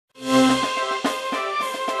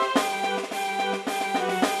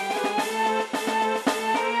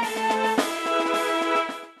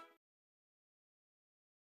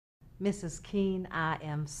Mrs. Keene, I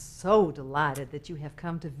am so delighted that you have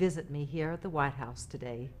come to visit me here at the White House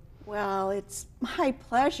today. Well, it's my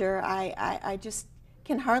pleasure. I just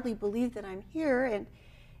can hardly believe that I'm here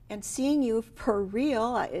and seeing you for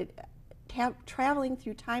real. Traveling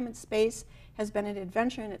through time and space has been an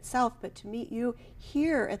adventure in itself, but to meet you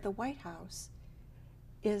here at the White House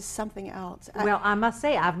is something else. Well, I must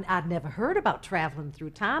say, I've never heard about traveling through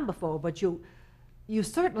time before, but you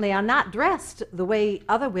certainly are not dressed the way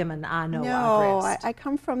other women I know are dressed. No, I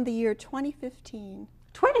come from the year 2015.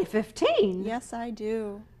 2015? Yes, I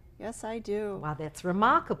do. Yes, I do. Wow, that's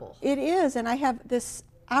remarkable. It is, and I have this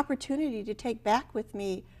opportunity to take back with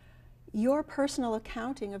me your personal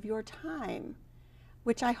accounting of your time,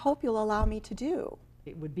 which I hope you'll allow me to do.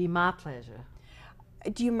 It would be my pleasure.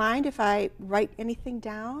 Do you mind if I write anything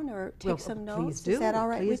down or take some notes? Please do. Is that all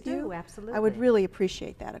right Please with you? do, absolutely. I would really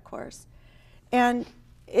appreciate that, of course. And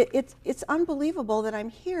it's unbelievable that I'm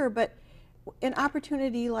here, but an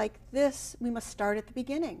opportunity like this, we must start at the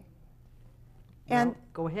beginning. And well,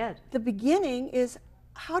 go ahead. The beginning is,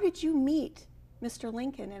 how did you meet Mr.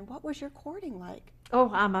 Lincoln, and what was your courting like? Oh,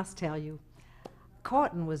 I must tell you,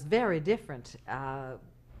 courting was very different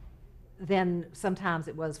than sometimes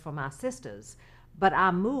it was for my sisters. But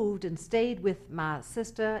I moved and stayed with my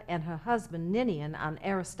sister and her husband, Ninian, on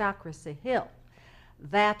Aristocracy Hill.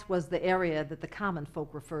 That was the area that the common folk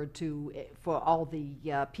referred to for all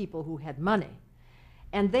the people who had money.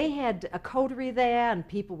 And they had a coterie there, and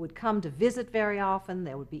people would come to visit very often.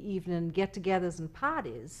 There would be evening get-togethers and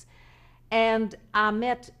parties. And I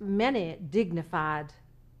met many dignified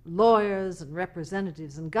lawyers and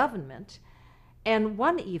representatives in government. And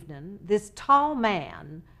one evening, this tall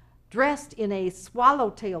man, dressed in a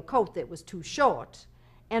swallowtail coat that was too short,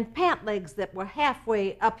 and pant legs that were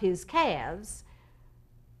halfway up his calves,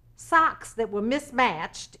 socks that were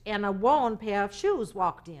mismatched, and a worn pair of shoes,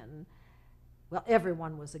 walked in. Well,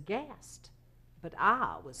 everyone was aghast, but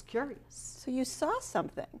I was curious. So you saw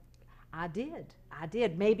something. I did.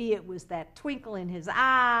 Maybe it was that twinkle in his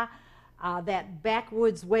eye, that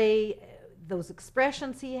backwoods way, those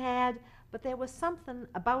expressions he had, but there was something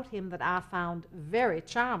about him that I found very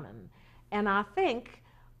charming. And I think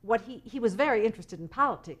what he was very interested in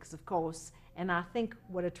politics, of course, and I think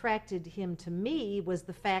what attracted him to me was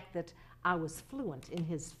the fact that I was fluent in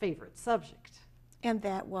his favorite subject. And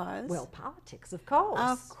that was? Well, politics, of course.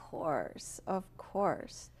 Of course, of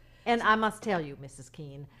course. And I must tell you, Mrs.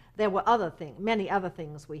 Keene, there were many other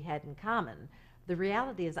things we had in common. The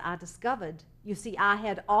reality is I discovered, you see, I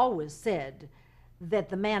had always said that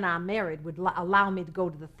the man I married would allow me to go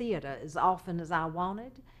to the theater as often as I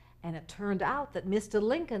wanted, and it turned out that Mr.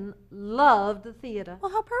 Lincoln loved the theater.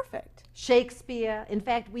 Well, how perfect. Shakespeare. In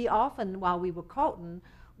fact, we often, while we were courting,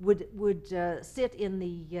 would sit in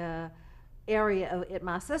the area at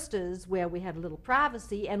my sister's where we had a little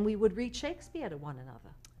privacy, and we would read Shakespeare to one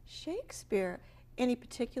another. Shakespeare. Any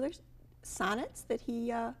particular sonnets that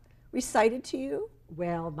he recited to you?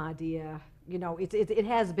 Well, my dear, you know, it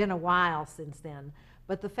has been a while since then,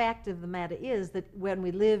 but the fact of the matter is that when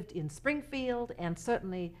we lived in Springfield, and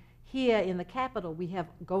certainly here in the capital, we have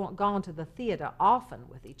gone to the theater often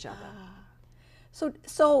with each other.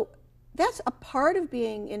 So that's a part of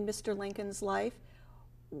being in Mr. Lincoln's life.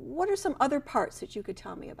 What are some other parts that you could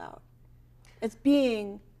tell me about as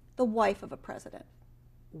being the wife of a president?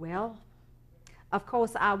 Well, of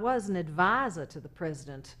course, I was an advisor to the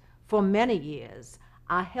president for many years.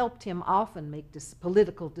 I helped him often make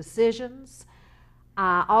political decisions.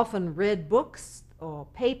 I often read books or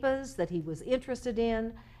papers that he was interested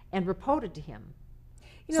in and reported to him,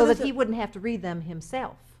 so that he wouldn't have to read them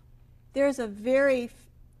himself. There's a very,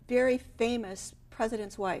 very famous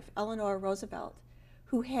president's wife, Eleanor Roosevelt,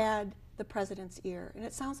 who had the president's ear. And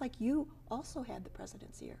it sounds like you also had the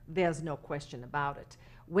president's ear. There's no question about it.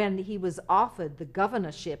 When he was offered the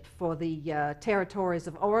governorship for the territories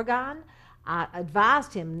of Oregon, I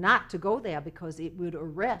advised him not to go there because it would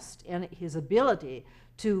arrest his ability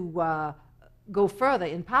to go further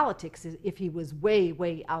in politics if he was way,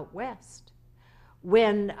 way out west.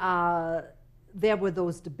 When there were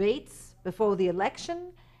those debates before the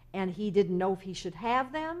election and he didn't know if he should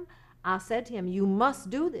have them, I said to him, you must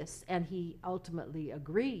do this, and he ultimately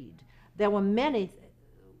agreed. There were many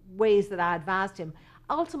ways that I advised him.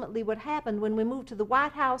 Ultimately, what happened when we moved to the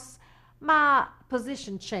White House, my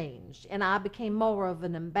position changed, and I became more of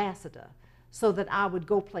an ambassador, so that I would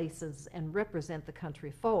go places and represent the country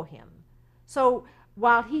for him. So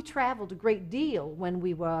while he traveled a great deal when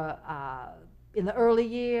we were in the early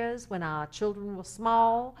years, when our children were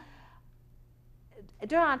small,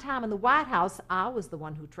 during our time in the White House, I was the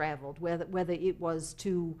one who traveled, whether it was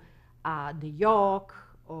to New York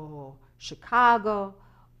or Chicago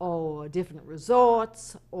or different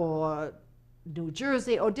resorts or New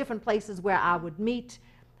Jersey or different places where I would meet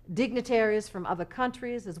dignitaries from other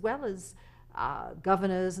countries as well as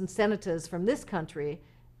governors and senators from this country.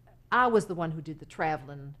 I was the one who did the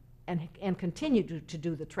traveling and continued to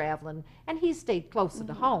do the traveling, and he stayed closer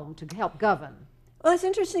to home to help govern. Well, it's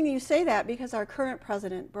interesting you say that because our current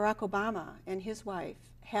president, Barack Obama, and his wife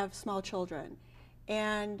have small children.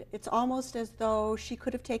 And it's almost as though she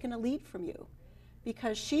could have taken a lead from you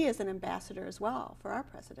because she is an ambassador as well for our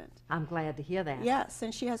president. I'm glad to hear that. Yes,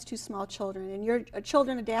 and she has 2 small children. And your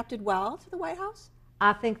children adapted well to the White House?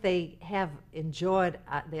 I think they have enjoyed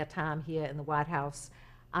their time here in the White House.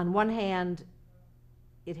 On one hand,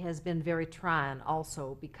 it has been very trying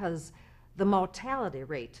also because the mortality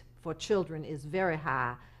rate for children is very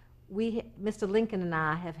high. Mr. Lincoln and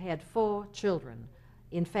I have had 4 children,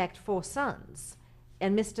 in fact 4 sons.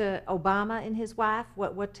 And Mr. Obama and his wife,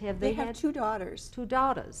 what have they had? They have 2 daughters. 2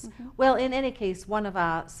 daughters. Well, in any case, one of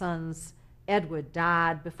our sons, Edward,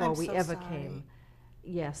 died before I'm we so ever sorry. came.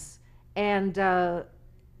 Yes. And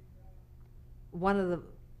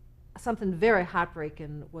something very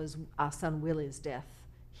heartbreaking was our son Willie's death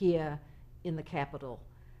here in the Capitol.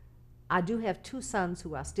 I do have 2 sons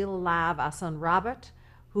who are still alive. Our son Robert,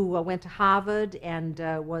 who went to Harvard and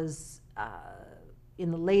was in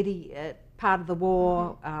the lady part of the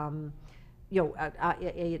war, an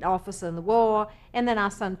officer in the war, and then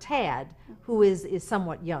our son Tad, who is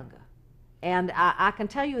somewhat younger. And I can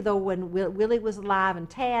tell you, though, when Willie was alive and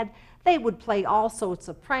Tad, they would play all sorts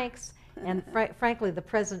of pranks. And frankly, the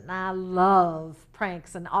president and I love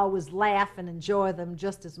pranks and always laugh and enjoy them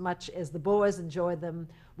just as much as the boys enjoy them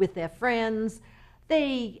with their friends.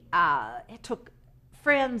 They took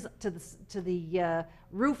friends to the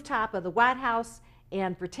rooftop of the White House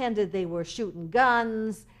and pretended they were shooting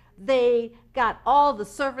guns. They got all the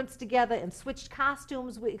servants together and switched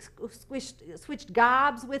costumes, switched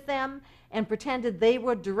garbs with them, and pretended they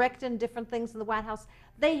were directing different things in the White House.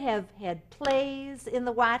 They have had plays in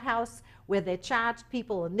the White House where they charged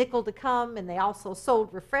people a nickel to come, and they also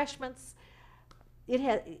sold refreshments.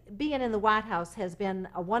 Being in the White House has been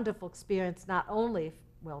a wonderful experience, not only,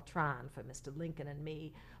 well, trying for Mr. Lincoln and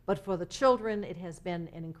me, but for the children, it has been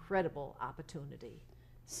an incredible opportunity.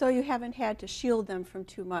 So you haven't had to shield them from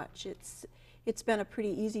too much. It's been a pretty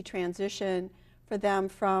easy transition for them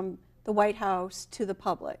from the White House to the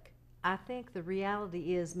public. I think the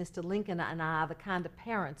reality is Mr. Lincoln and I are the kind of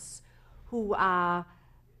parents who are,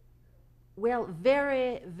 well,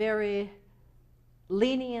 very, very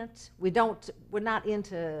lenient. We're not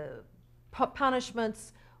into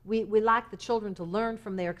punishments. We like the children to learn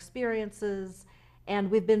from their experiences, and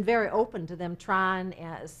we've been very open to them trying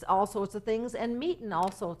all sorts of things and meeting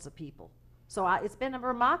all sorts of people. So it's been a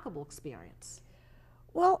remarkable experience.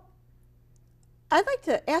 Well, I'd like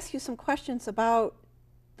to ask you some questions about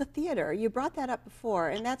the theater. You brought that up before,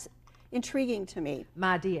 and that's intriguing to me.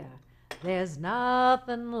 My dear, there's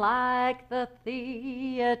nothing like the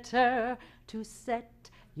theater to set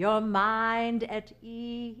your mind at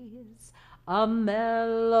ease. A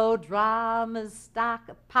melodrama's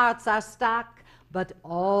parts are stock, but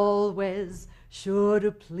always sure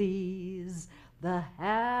to please. The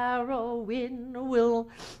heroine will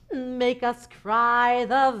make us cry,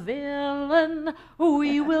 the villain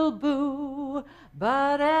we will boo,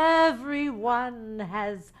 but everyone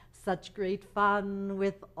has such great fun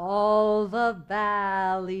with all the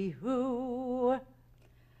ballyhoo.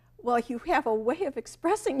 Well, you have a way of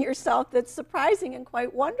expressing yourself that's surprising and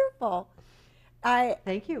quite wonderful.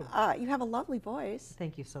 Thank you. You have a lovely voice.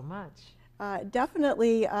 Thank you so much.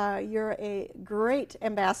 Definitely, you're a great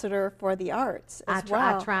ambassador for the arts as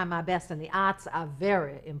well. I try my best, and the arts are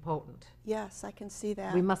very important. Yes, I can see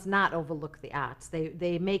that. We must not overlook the arts.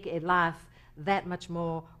 They make a life that much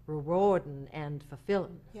more rewarding and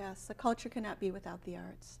fulfilling. Yes, the culture cannot be without the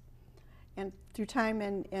arts. And through time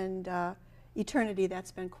and eternity,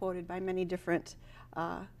 that's been quoted by many different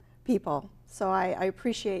people. So I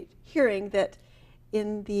appreciate hearing that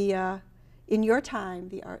in your time,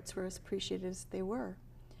 the arts were as appreciated as they were.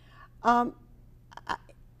 I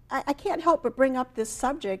can't help but bring up this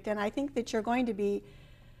subject, and I think that you're going to be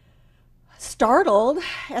startled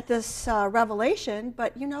at this revelation,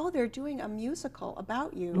 but you know they're doing a musical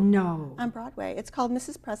about you. No. On Broadway. It's called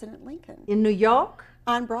Mrs. President Lincoln. In New York?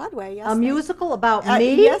 On Broadway, yes. A musical about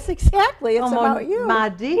me? Yes, exactly. It's about you. My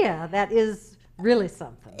dear, that is really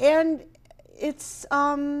something. And it's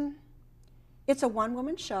a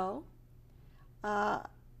one-woman show.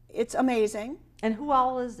 It's amazing. And who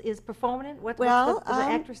all is performing it? What's the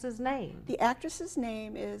actress's name? The actress's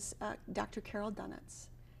name is Dr. Carol Dunitz.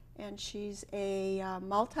 and she's a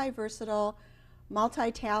multi-versatile,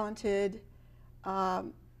 multi-talented,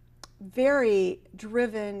 very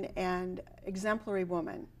driven and exemplary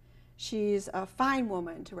woman. She's a fine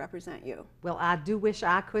woman to represent you. Well, I do wish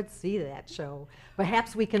I could see that show.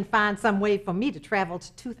 Perhaps we can find some way for me to travel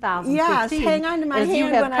to 2015. Yes, hang on to my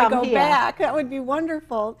hand when I go back. That would be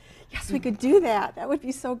wonderful. Yes, we could do that. That would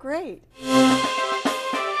be so great.